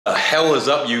hell is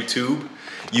up, YouTube?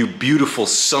 You beautiful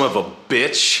son of a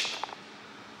bitch.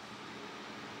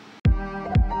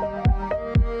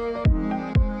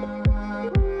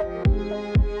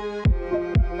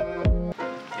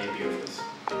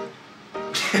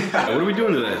 What are we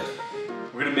doing today?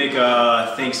 We're gonna make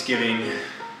a Thanksgiving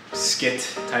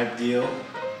skit type deal.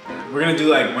 We're gonna do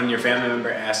like when your family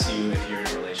member asks you if you're in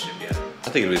a relationship yet. I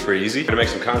think it'll be pretty easy. We're gonna make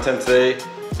some content today,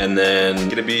 and then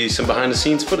gonna be some behind the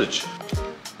scenes footage.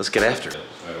 Let's get after it.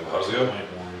 How's it go?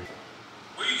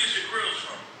 Where you get your grills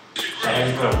from? I have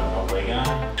to put a wig on.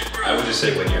 I would just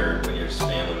say when your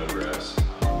family member asks.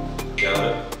 Got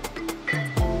it?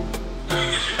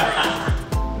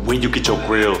 Where you get your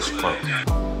grills from? Where you get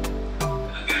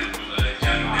your grills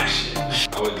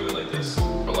from? I would do it like this,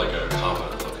 or like a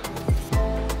confident look.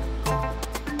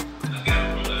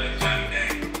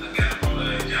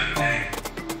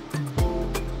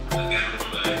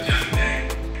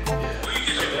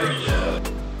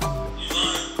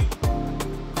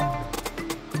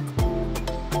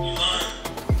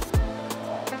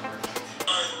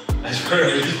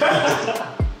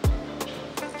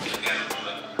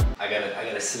 I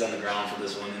gotta sit on the ground for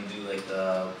this one and do like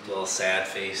the little sad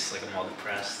face, like I'm all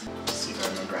depressed. Let's see if I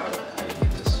remember how to do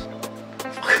this.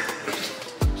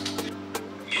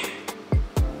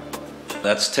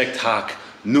 That's TikTok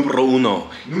numero uno.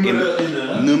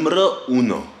 Numero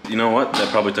uno. You know what? That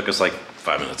probably took us like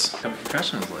 5 minutes. I'm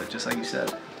professionals, like, just like you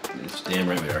said. It's damn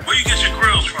right we are. Where you get your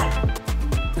grills from?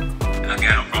 I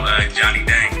got them from Johnny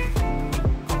Dang.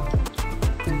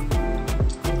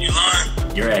 You lying?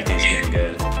 Your acting's getting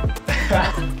good.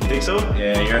 You think so?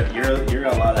 Yeah, you're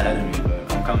a lot ahead of me,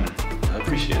 but I'm coming. I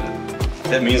appreciate it.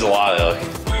 That means a lot, Alec.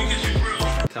 Where you get your grills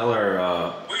from? Tell our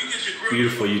Where you get your grills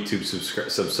beautiful YouTube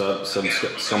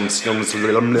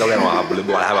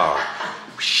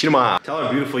Tell our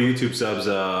beautiful YouTube subs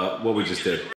what we just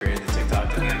did. Created the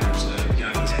TikTok that I watched the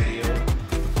beginning of this video.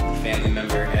 Family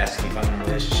member asking if I'm in a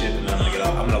relationship, and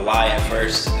I'm gonna lie at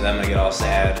first, and then I'm gonna get all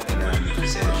sad, and then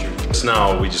say the truth. So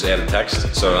now we just added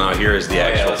text, so now here is the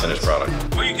actual finished product.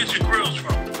 Where you get your grills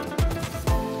from?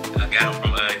 I got them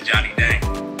from Johnny Dang.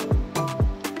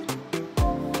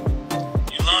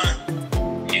 You lying?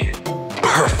 Yeah.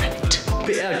 Perfect.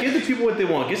 Yeah, give the people what they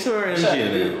want. Get some more energy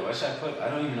in there. What should I put? I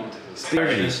don't even know what to put.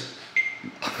 Sturgeons.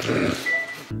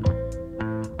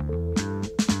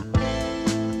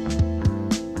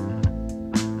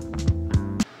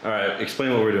 All right,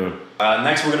 explain what we're doing.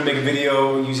 Next, we're gonna make a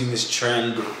video using this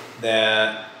trend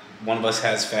that one of us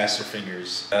has faster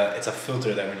fingers. It's a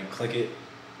filter that when you click it,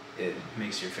 it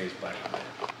makes your face black and white.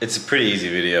 It's a pretty easy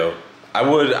video. I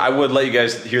would let you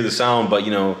guys hear the sound, but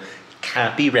you know,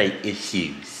 copyright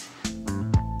issues.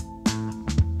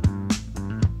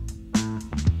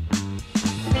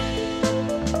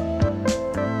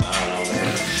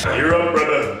 You're up,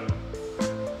 brother.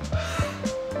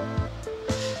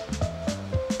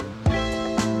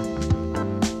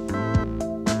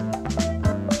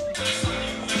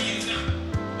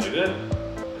 Good?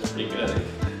 That's pretty good, I think.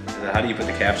 How do you put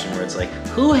the caption where it's like,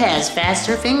 Who has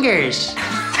faster fingers?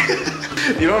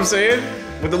 you know what I'm saying?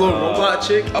 With the little robot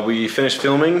chick? We finished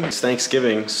filming. It's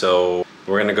Thanksgiving, so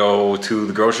we're gonna go to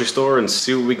the grocery store and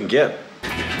see what we can get.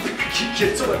 What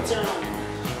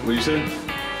did you say?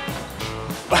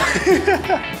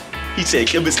 He said,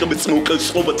 come and smoke a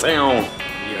slow town.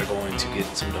 We are going to get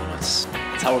some donuts.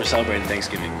 That's how we're celebrating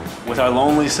Thanksgiving. With our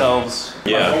lonely selves.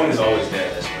 Yeah. My phone is always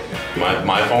dead, that's what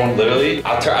My phone, literally,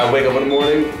 I wake up in the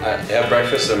morning, I have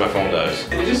breakfast, and my phone dies.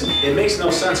 it makes no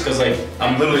sense because like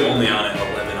I'm literally only on it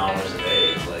 11 hours a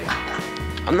day. Like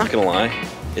I'm not gonna lie,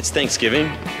 it's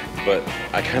Thanksgiving, but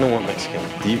I kind of want Mexican.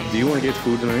 Do you want to get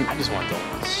food tonight? I just want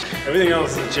donuts. Everything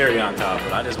else is a cherry on top,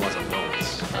 but I just want some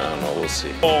donuts. I don't know, we'll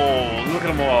see. Oh, look at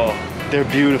them all. They're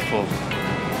beautiful.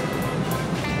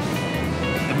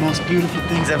 The most beautiful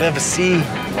things I've ever seen.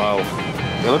 Wow.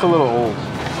 They look a little old.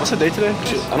 What's the date today?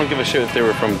 I don't give a shit if they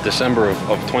were from December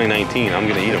of 2019. I'm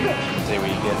gonna eat them. Today where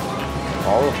you get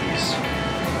all of these.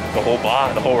 The whole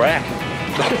bar, the whole rack.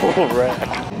 The whole rack.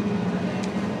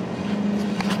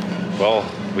 Well,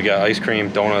 we got ice cream,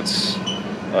 donuts,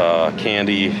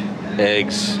 candy,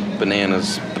 eggs,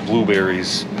 bananas,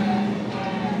 blueberries,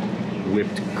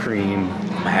 whipped cream.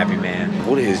 I'm a happy man.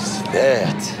 What is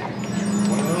that?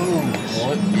 Whoa.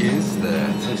 What is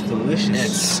that? It's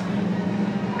delicious.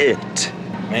 It.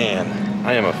 Man,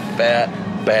 I am a fat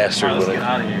bastard. All right, let's with get it.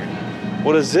 out of here.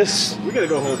 What is this? We gotta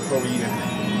go home before we eat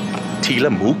anything.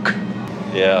 Tillamook?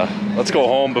 Yeah, let's go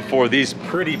home before these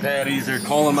pretty patties are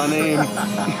calling my name.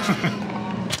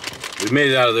 We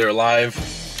made it out of there alive.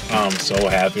 I'm so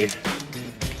happy.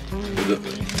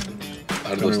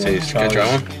 How do those taste? Can I try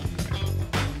one?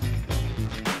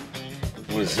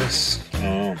 What is this?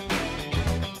 Oh.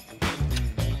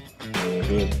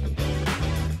 Good.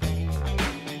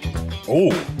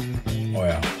 Oh. Oh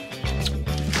yeah.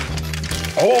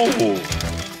 Oh.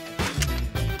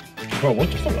 Bro, what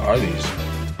the fuck are these?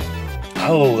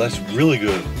 Oh, that's really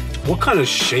good. What kind of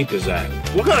shape is that?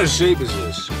 What kind of shape is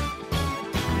this?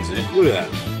 Look at that.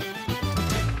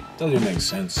 Doesn't even make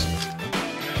sense.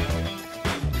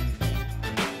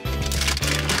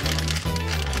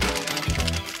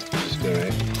 This is good,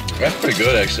 right? That's pretty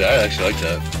good, actually. I actually like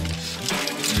that.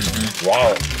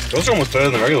 Wow. Those are almost better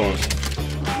than the regular ones.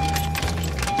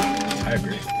 I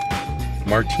agree.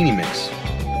 Martini mix.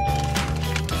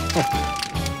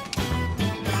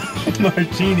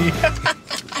 Martini.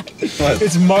 What?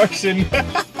 It's Martian. You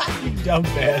dumb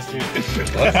bastard.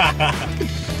 What?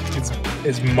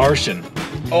 It's Martian.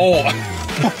 Oh. I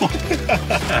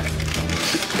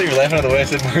think you're laughing at the way I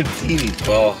said martini.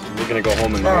 Well, we're gonna go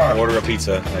home and order a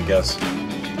pizza, I guess.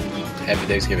 Happy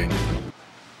Thanksgiving.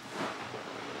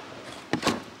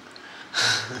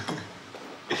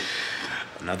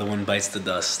 Another one bites the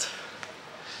dust.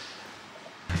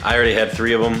 I already had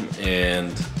 3 of them,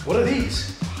 and What are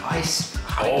these?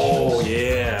 oh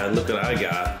yeah, look what I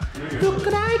got. Look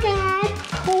what I got.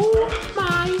 Oh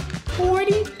my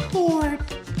 44.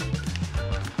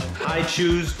 I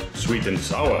choose sweet and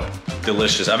sour.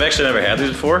 Delicious. I've actually never had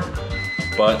these before,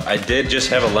 but I did just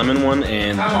have a lemon one,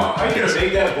 and How are you gonna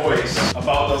make that voice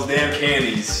about those damn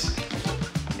candies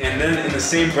and then in the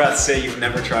same breath say you've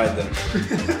never tried them?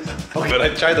 but I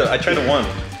tried the one.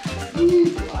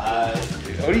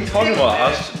 What are you talking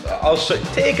about? I'll show.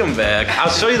 Take them back. I'll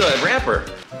show you the wrapper.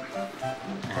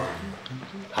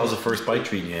 How's the first bite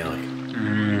treating you, Alec?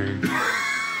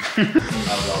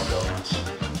 I love donuts.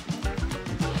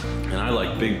 And I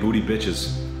like big booty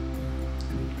bitches.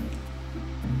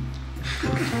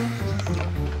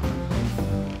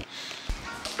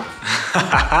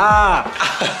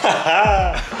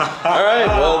 All right,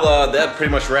 well, that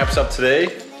pretty much wraps up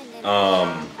today.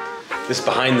 This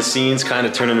behind the scenes kind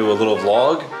of turned into a little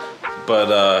vlog, but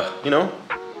you know,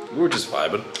 we were just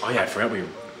vibing. Oh yeah, I forgot we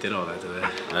did all that today.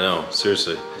 I know,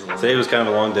 seriously. Today was kind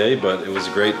of a long day, but it was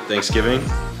a great Thanksgiving.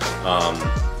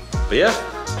 But yeah,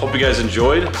 hope you guys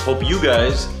enjoyed. Hope you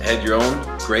guys had your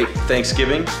own great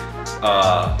Thanksgiving.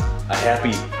 A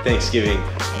happy Thanksgiving,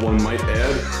 one might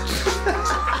add.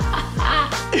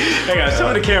 Hey guys, show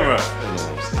me the camera. I don't know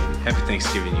what I'm saying. Happy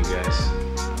Thanksgiving, you guys.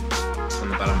 From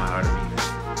the bottom of my heart, I mean that.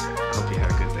 I hope you had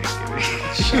a good Thanksgiving.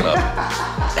 Shut up.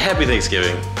 Happy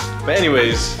Thanksgiving. But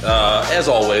anyways, as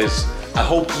always, I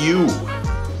hope you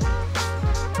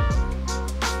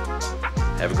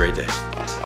have a great day.